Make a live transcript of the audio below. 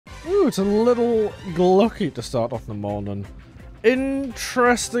Ooh, it's a little glucky to start off the morning.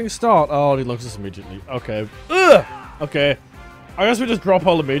 Interesting start. Oh, he looks us immediately. Okay. Ugh! Okay. I guess we just drop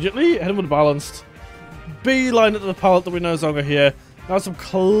all immediately. Hit him with balanced. Beeline it to the pallet that we know is over here. That's some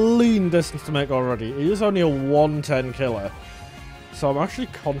clean distance to make already. He is only a 110 killer. So I'm actually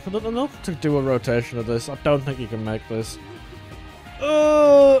confident enough to do a rotation of this. I don't think he can make this.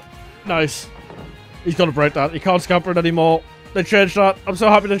 Nice. He's got to break that. He can't scamper it anymore. They changed that. I'm so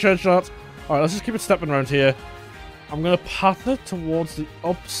happy they changed that. Alright, let's just keep it stepping around here. I'm going to path it towards the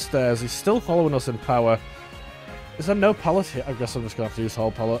upstairs. He's still following us in power. Is there no pallet here? I guess I'm just going to have to use the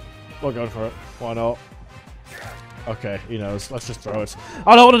whole pallet. We're going for it. Why not? Okay, he knows. Let's just throw it.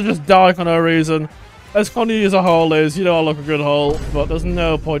 I don't want to just die for no reason. As funny as a hole is, you know I look a good hole, but there's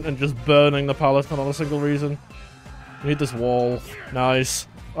no point in just burning the pallet for not a single reason. We need this wall. Nice.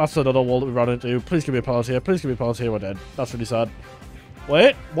 That's another wall that we ran into. Please give me a pallet here. Please give me a pallet here. We're dead. That's really sad.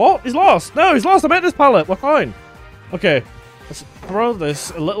 Wait, what? He's lost. No, he's lost. I made this pallet. We're fine. Okay, let's throw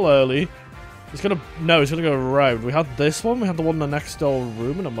this a little early. He's gonna... No, he's gonna go around. We had this one. We had the one in the next door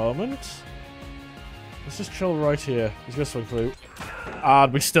room in a moment. Let's just chill right here. He's gonna swing through.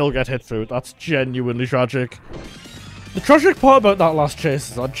 And we still get hit through. That's genuinely tragic. The tragic part about that last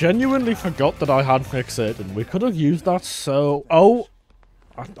chase is I genuinely forgot that I had Fixated. We could have used that so... Oh!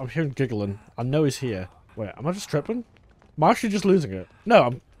 I'm hearing giggling. I know he's here. Wait, am I just tripping? Am I actually just losing it? No,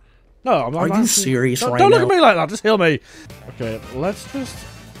 I'm... No, I'm not. Are you serious right now? Don't look at me like that. Just heal me. Okay, let's just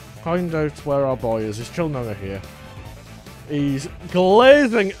find out where our boy is. He's chilling over here. He's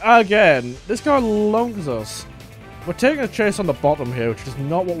glazing again. This guy longs us. We're taking a chase on the bottom here, which is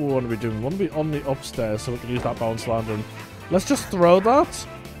not what we want to be doing. We want to be on the upstairs so we can use that bounce landing. Let's just throw that.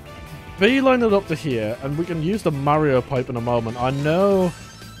 Beeline it up to here, and we can use the Mario pipe in a moment. I know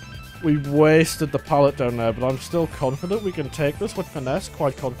we wasted the pallet down there, but I'm still confident we can take this with finesse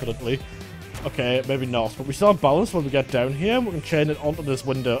quite confidently. Okay, maybe not, but we still have balance when we get down here. We can chain it onto this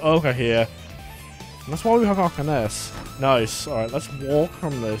window over here. And that's why we have our finesse. Nice. Alright, let's walk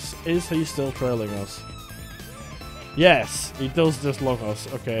from this. Is he still trailing us? Yes, he does just look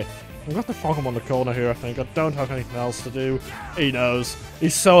us. Okay. I'm going to fog him on the corner here, I think. I don't have anything else to do. He knows.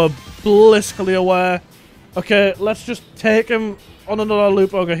 He's so blissfully aware. Okay, let's just take him on another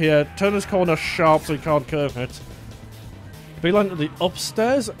loop over here. Turn his corner sharp so he can't curve it. Beeline to the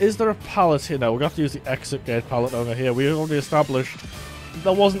upstairs. Is there a pallet here? No, we're going to have to use the exit gate pallet over here. We already established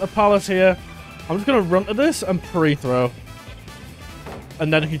there wasn't a pallet here. I'm just going to run to this and pre-throw.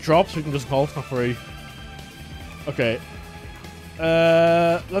 And then if he drops, we can just vault for free. Okay.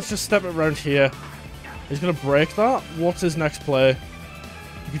 Let's just step it around here. He's going to break that. What's his next play?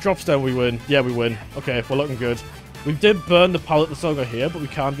 If he drops down, we win. Yeah, we win. Okay, we're looking good. We did burn the pallet that's over here, but we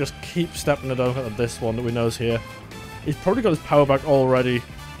can't just keep stepping it over to this one that we know is here. He's probably got his power back already.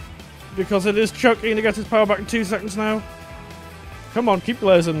 Because it is chucking to get his power back in 2 seconds now. Come on, keep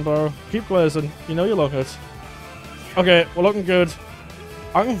glazing, bro. Keep glazing. You know you look it. Okay, we're looking good.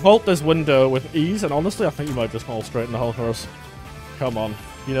 I can vault this window with ease, and honestly, I think you might just fall straight in the hole for us. Come on.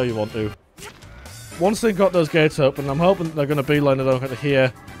 You know you want to. Once they've got those gates open, I'm hoping they're going to beeline it over to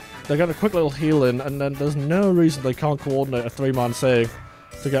here. They get a quick little heal in, and then there's no reason they can't coordinate a 3-man save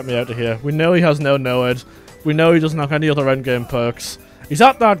to get me out of here. We know he has no Noed. We know he doesn't have any other endgame perks. He's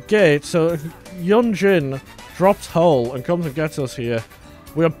at that gate, so if Yunjin drops hull and comes and gets us here,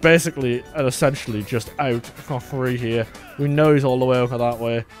 we are basically and essentially just out for free here. We know he's all the way over that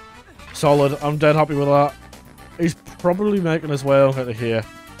way. Solid. I'm dead happy with that. He's probably making his way over to here.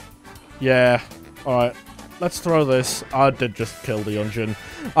 Yeah. Alright. Let's throw this. I did just kill the Yunjin.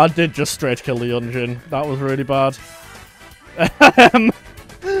 I did just straight kill the Yunjin. That was really bad. I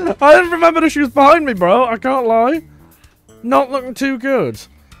didn't remember that she was behind me, bro. I can't lie. Not looking too good.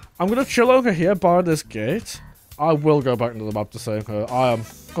 I'm going to chill over here by this gate. I will go back into the map to save her. I am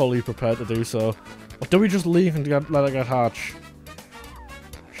fully prepared to do so. Or do we just leave and let her get hatch?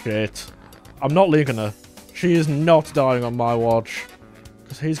 Shit. I'm not leaving her. She is not dying on my watch.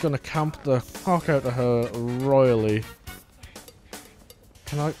 Because he's going to camp the fuck out of her royally.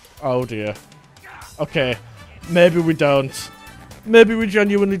 Can I? Oh dear. Okay. Maybe we don't. Maybe we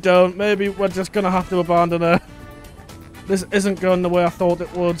genuinely don't. Maybe we're just going to have to abandon her. This isn't going the way I thought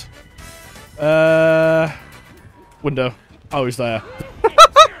it would. Window. Oh, he's there.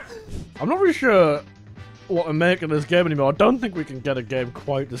 I'm not really sure what to make of this game anymore. I don't think we can get a game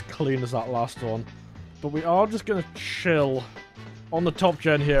quite as clean as that last one. But we are just going to chill on the top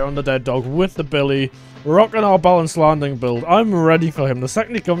gen here on the dead dog with the Billy, rocking our balanced landing build. I'm ready for him. The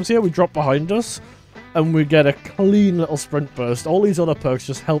second he comes here, we drop behind us, and we get a clean little sprint burst. All these other perks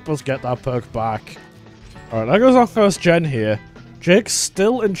just help us get that perk back. Alright, there goes our first gen here. Jake's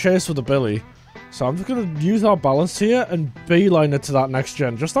still in chase with the Billy. So I'm just going to use our balance here and beeline it to that next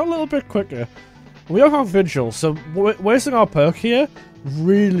gen. Just that little bit quicker. We don't have Vigil, so wasting our perk here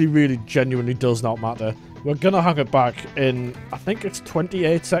really, really genuinely does not matter. We're going to hang it back in, I think it's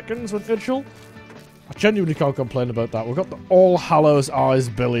 28 seconds with Vigil. I genuinely can't complain about that. We've got the All Hallows Eyes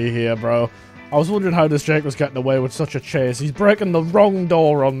Billy here, bro. I was wondering how this Jake was getting away with such a chase. He's breaking the wrong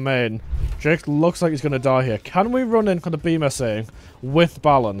door on main. Jake looks like he's going to die here. Can we run in for the BMSA with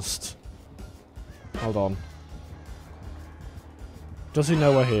balanced? Hold on. Does he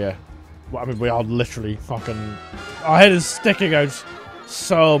know we're here? Well, I mean, we are literally fucking... Our head is sticking out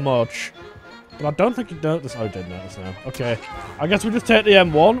so much. But I don't think he noticed. Oh, he did notice now. Okay. I guess we just take the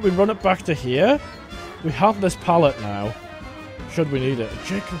M1. We run it back to here. We have this pallet now. Should we need it?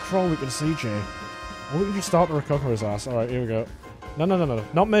 Jake control, we can see Jay. Or we can just start to recover his ass. Alright, here we go. No.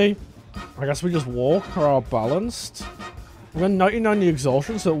 Not me. I guess we just walk or are balanced. I'm going to 99 the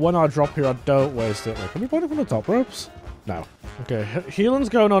exhaustion so that when I drop here, I don't waste it. Wait, can we point it from the top ropes? No. Okay, healing's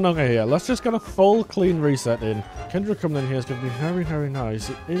going on over here. Let's just get a full clean reset in. Kendra coming in here is going to be very, very nice.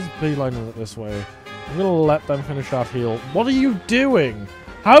 It is beelining it this way. I'm going to let them finish that heal. What are you doing?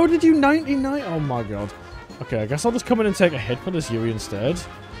 How did you 99? Oh my god. Okay, I guess I'll just come in and take a hit for this Yui instead.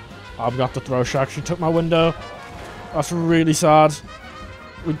 I've got to throw Shack. She took my window. That's really sad.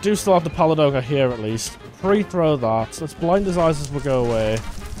 We do still have the Paladonga here at least. Pre-throw that. Let's blind his eyes as we go away.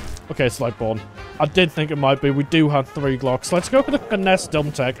 Okay, it's Lightborn. I did think it might be. We do have 3 Glocks. Let's go for the Finesse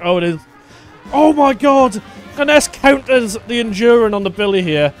dumb tech. Oh, it is. Oh my god! Finesse counters the Enduring on the Billy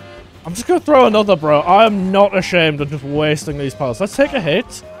here. I'm just going to throw another, bro. I am not ashamed of just wasting these pallets. Let's take a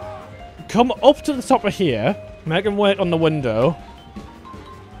hit. Come up to the top of here. Make him wait on the window.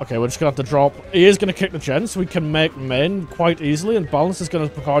 Okay, we're just going to have to drop. He is going to kick the gen, so we can make main quite easily, and balance is going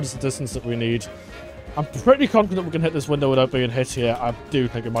to provide us the distance that we need. I'm pretty confident we can hit this window without being hit here. I do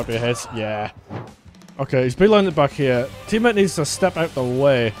think it might be a hit. Yeah. Okay, he's beelining it back here. Teammate needs to step out the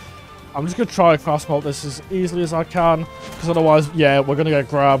way. I'm just going to try and fast-malt this as easily as I can, because otherwise, yeah, we're going to get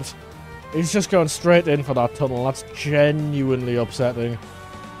grabbed. He's just going straight in for that tunnel. That's genuinely upsetting.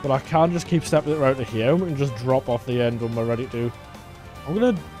 But I can just keep stepping it right to here, and we can just drop off the end when we're ready to. I'm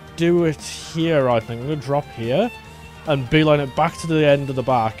going to do it here, I think. I'm going to drop here and beeline it back to the end of the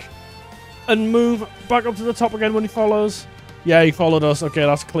back. And move back up to the top again when he follows. Yeah, he followed us. Okay,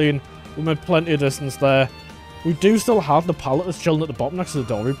 that's clean. We made plenty of distance there. We do still have the pallet that's chilling at the bottom next to the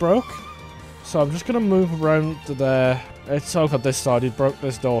door we broke. So I'm just going to move around to there. It's over this side. He broke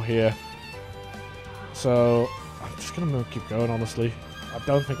this door here. So I'm just going to keep going, honestly. I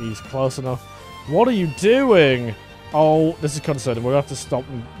don't think he's close enough. What are you doing? Oh, this is concerning. We're going to have to stop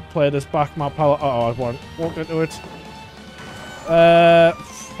and play this back. My pallet. Uh-oh, I walked into it.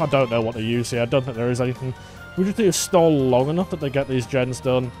 I don't know what to use here. I don't think there is anything. We just need to stall long enough that they get these gens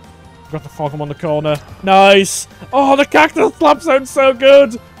done. We've got to fog them on the corner. Nice! Oh, the cactus slap sounds so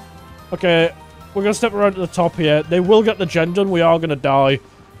good! Okay, we're going to step around to the top here. They will get the gen done. We are going to die.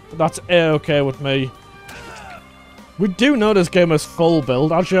 But that's A-okay with me. We do know this game has full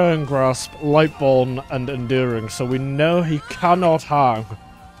build. Agile Grasp, Lightborn, and Enduring. So we know he cannot hang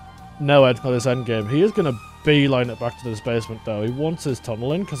no head for this endgame. He is going to beeline it back to this basement, though. He wants his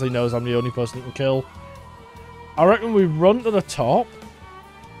tunnel in because he knows I'm the only person he can kill. I reckon we run to the top.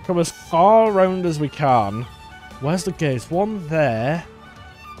 Come as far around as we can. Where's the gates? One there.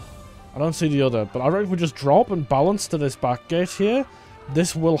 I don't see the other, but I reckon we just drop and balance to this back gate here.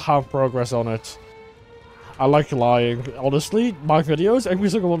 This will have progress on it. I like lying. Honestly, my videos, every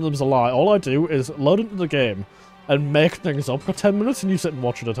single one of them's a lie. All I do is load into the game and make things up for 10 minutes and you sit and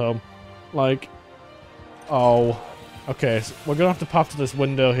watch it at home. Like, oh. Okay, so we're gonna have to path to this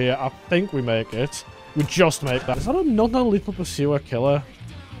window here. I think we make it. We just make that. Is that another Lethal Pursuer killer?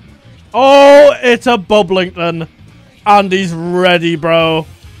 Oh, it's a Bubblington. And he's ready, bro.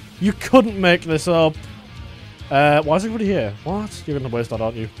 You couldn't make this up. Why is everybody here? What? You're gonna waste that,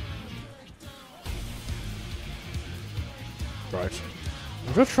 aren't you? Right.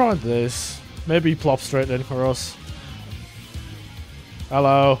 I'm gonna try this. Maybe he plops straight in for us.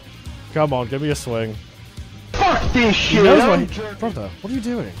 Hello. Come on, give me a swing. Fuck this shit! Brother, what are you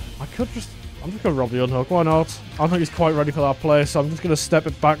doing? I'm just gonna rob the unhook, why not? I don't think he's quite ready for that play, so I'm just gonna step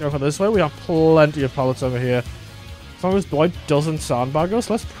it back over this way. We have plenty of pallets over here. As long as Dwight doesn't sandbag us,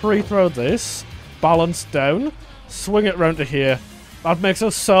 let's pre-throw this. Balance down. Swing it round to here. That makes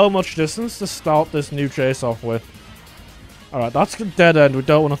us so much distance to start this new chase off with. Alright, that's a dead end. We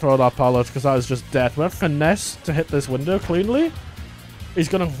don't want to throw that pallet because that is just dead. We have Finesse to hit this window cleanly. He's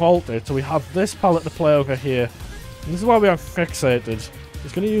going to vault it, so we have this pallet to play over here. And this is why we are fixated.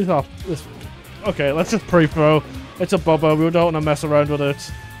 He's going to use our... Okay, let's just pre-throw. It's a bubba. We don't want to mess around with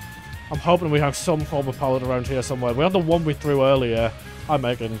it. I'm hoping we have some form of pallet around here somewhere. We had the one we threw earlier. I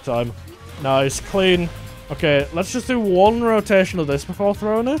make it in time. Nice. Clean. Okay, let's just do one rotation of this before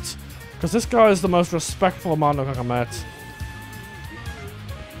throwing it. Because this guy is the most respectful man I've ever met.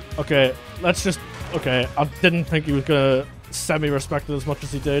 Okay, let's just... Okay, I didn't think he was going to semi-respect it as much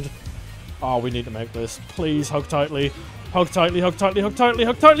as he did. Oh, we need to make this. Please, hug tightly. Hug tightly, hug tightly, hug tightly,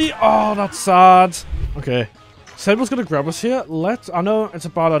 hug tightly. Oh, that's sad. Okay. Sable's going to grab us here. I know it's a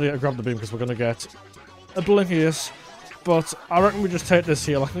bad idea to grab the beam because we're going to get a Blinkius. But I reckon we just take this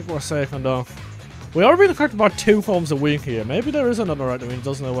heal. I think we're safe enough. We are being affected by 2 forms of weak here. Maybe there is another item he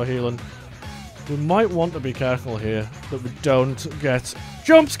doesn't know we're healing. We might want to be careful here that we don't get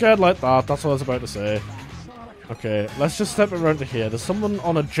jump scared like that. That's what I was about to say. Okay, let's just step it around to here. There's someone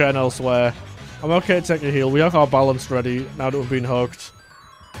on a gen elsewhere. I'm okay to take a heal. We have our balance ready now that we've been hooked.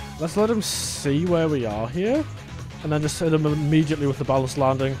 Let's let him see where we are here. And then just hit him immediately with the balance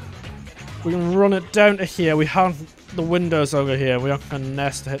landing. We can run it down to here. We have the windows over here. We have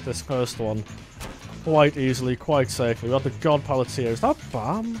Finesse to hit this first one. Quite easily, quite safely. We have the God pallets here. Is that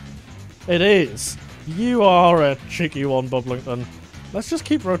BAM? It is. You are a cheeky one, Bubblington. Let's just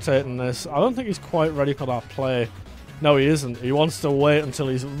keep rotating this. I don't think he's quite ready for that play. No, he isn't. He wants to wait until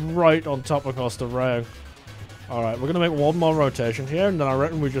he's right on top across the row. Alright, we're going to make one more rotation here, and then I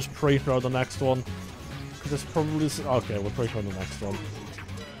reckon we just pre-throw the next one. Because it's probably... Okay, we'll pre-throw the next one.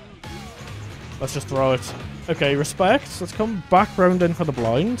 Let's just throw it. Okay, respect. Let's come back round in for the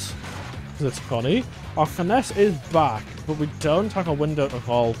blind. Because it's funny. Our Finesse is back, but we don't have a window to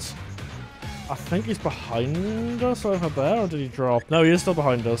vault. I think he's behind us over there, or did he drop? No, he is still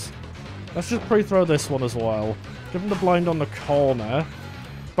behind us. Let's just pre-throw this one as well. Give him the blind on the corner.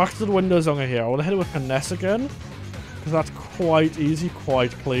 Back to the windows over here. I want to hit it with Finesse again. Because that's quite easy,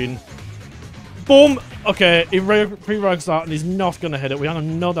 quite clean. Boom! Okay, he pre-ranks that and he's not going to hit it. We have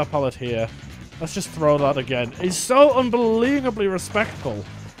another pallet here. Let's just throw that again. He's so unbelievably respectful.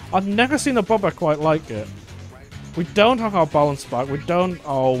 I've never seen a bubba quite like it. We don't have our balance back. We don't...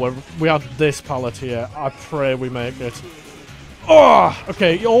 Oh, we have this pallet here. I pray we make it. Oh!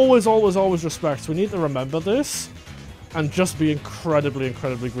 Okay, you always respect. We need to remember this. And just be incredibly,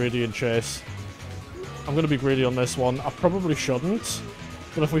 incredibly greedy in chase. I'm going to be greedy on this one. I probably shouldn't.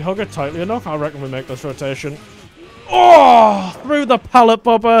 But if we hug it tightly enough, I reckon we make this rotation. Oh! Through the pallet,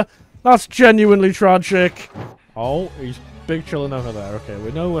 bubba! That's genuinely tragic. Oh, he's big chilling over there. Okay,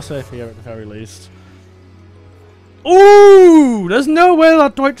 we know we're safe here at the very least. Ooh! There's no way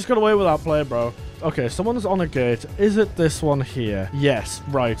that Dwight just got away with that play, bro. Okay, someone's on a gate. Is it this one here? Yes,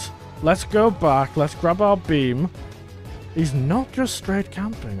 right. Let's go back. Let's grab our beam. He's not just straight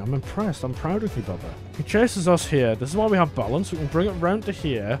camping. I'm impressed. I'm proud of you, Bubba. He chases us here. This is why we have balance. We can bring it round to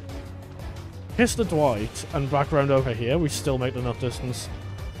here. Hiss the Dwight and back round over here. We still make enough distance.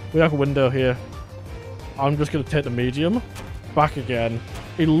 We have a window here. I'm just going to take the medium. Back again.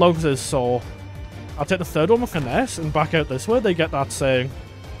 He loves his soul. I'll take the third one with Finesse and back out this way. They get that saying.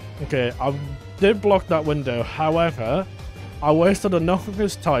 Okay, I did block that window. However, I wasted enough of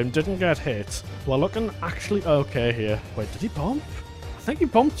his time. Didn't get hit. We're looking actually okay here. Wait, did he bump? I think he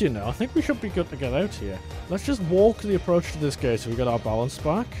bumped, you know. I think we should be good to get out here. Let's just walk the approach to this gate so we get our balance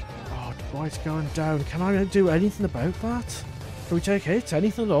back. Oh, Dwight's going down. Can I do anything about that? Can we take hits?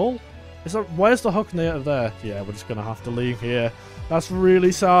 Anything at all? Where's the hook near there? Yeah, we're just going to have to leave here. That's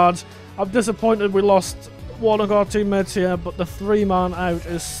really sad. I'm disappointed we lost one of our teammates here, but the 3-man out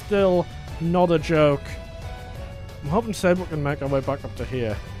is still not a joke. I'm hoping Sable can make our way back up to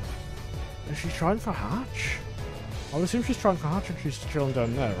here. Is she trying for Hatch? I would assume she's trying for Hatch and she's chilling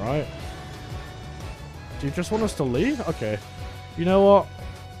down there, right? Do you just want us to leave? Okay. You know what?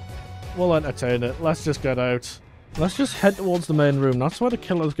 We'll entertain it. Let's just get out. Let's just head towards the main room. That's where the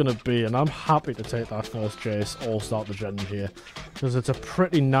killer's going to be, and I'm happy to take that first chase or start the gen here. Because it's a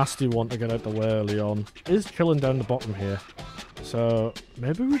pretty nasty one to get out the way early on. It is chilling down the bottom here. So,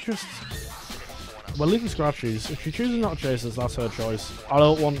 maybe we just... We're leaving Scratchies. If she chooses not to chase us, that's her choice. I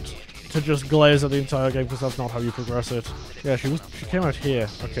don't want to just glaze at the entire game because that's not how you progress it. Yeah, she came out here.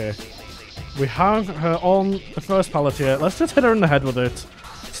 Okay. We have her on the first pallet here. Let's just hit her in the head with it.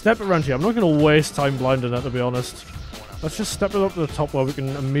 Step it around here. I'm not going to waste time blinding her, to be honest. Let's just step it up to the top where we can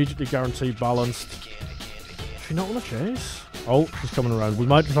immediately guarantee balanced. Does she not want to chase? Oh, she's coming around. We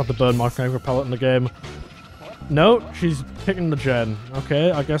might just have to burn my favourite pallet in the game. No, she's picking the gen.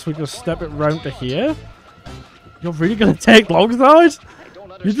 Okay, I guess we just step it round to here. You're really going to take longside?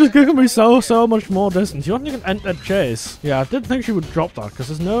 You're just giving me so much more distance. You don't even enter chase. Yeah, I did think she would drop that, because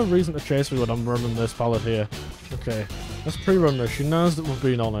there's no reason to chase me when I'm running this pallet here. Okay, let's pre-run this. She knows that we've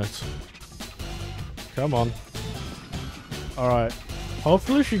been on it. Come on. Alright.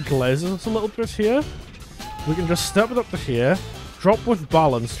 Hopefully she glazes us a little bit here. We can just step it up to here. Drop with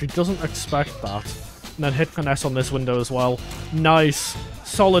balance. She doesn't expect that. And then hit finesse on this window as well. Nice.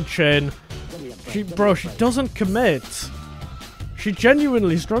 Solid chain. She doesn't commit. She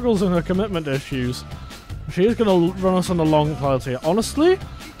genuinely struggles in her commitment issues. She is going to run us on the long clouds here. Honestly,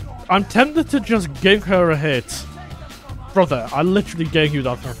 I'm tempted to just gank her a hit. Brother, I literally gank you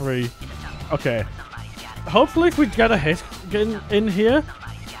that for free. Okay. Hopefully if we get a hit in here,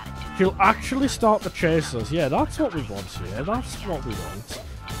 she'll actually start to chase us. Yeah, that's what we want here. That's what we want.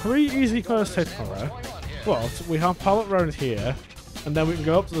 3 easy first hits for her. But we have pallet round here. And then we can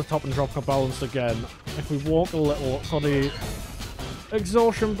go up to the top and drop her balanced again. If we walk a little for the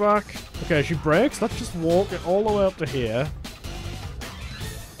exhaustion back. Okay, she breaks. Let's just walk it all the way up to here.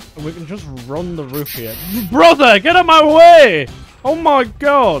 And we can just run the roof here. Brother, get out of my way! Oh my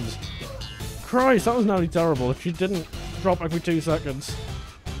god! Christ, that was nearly terrible if she didn't drop every 2 seconds.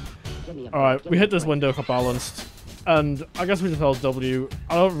 Alright, we hit this window for balanced. And I guess we just held W.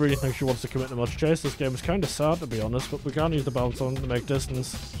 I don't really think she wants to commit to much chase. This game is kind of sad, to be honest, but we can't use the balance on to make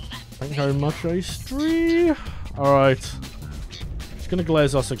distance. Thank you very much, A3. Alright. She's going to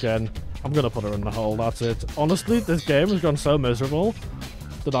glaze us again. I'm going to put her in the hole, that's it. Honestly, this game has gone so miserable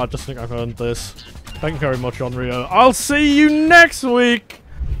that I just think I've earned this. Thank you very much, Onryo. I'll see you next week!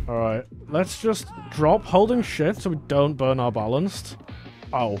 Alright, let's just drop holding shift so we don't burn our balanced.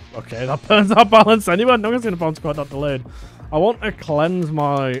 Oh, okay, that burns our balance anyway. No one's going to bounce quite that delayed. I want to cleanse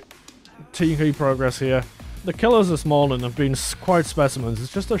my TK progress here. The killers this morning have been quite specimens.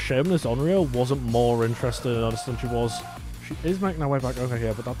 It's just a shame this Onryo wasn't more interested in us than she was. She is making her way back over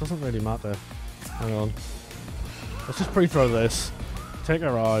here, but that doesn't really matter. Hang on. Let's just pre-throw this. Take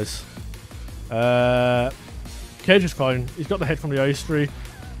her eyes. Cage is fine. He's got the hit from the ice tree.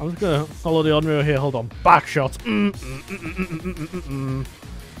 I'm just going to follow the Onryo here. Hold on. Back shot.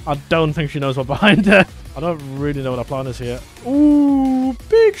 I don't think she knows what's behind her. I don't really know what our plan is here. Ooh,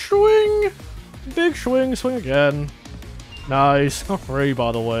 big swing. Big swing. Swing again. Nice. Not free,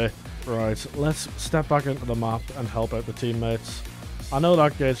 by the way. Right, let's step back into the map and help out the teammates. I know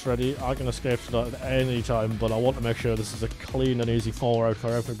that gate's ready. I can escape to that at any time, but I want to make sure this is a clean and easy 4-out for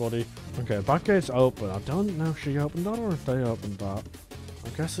everybody. Okay, back gate's open. I don't know if she opened that or if they opened that. I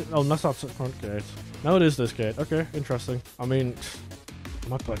guess it... Oh, that's the front gate. No, it is this gate. Okay, interesting. I mean, I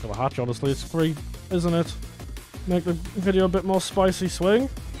might play for the hatch, honestly. It's free, isn't it? Make the video a bit more spicy swing.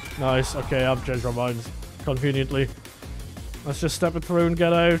 Nice. Okay, I've changed my mind conveniently. Let's just step it through and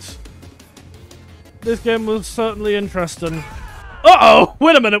get out. This game was certainly interesting. Uh-oh!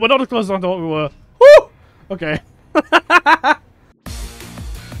 Wait a minute, we're not as close as I thought we were. Woo! Okay.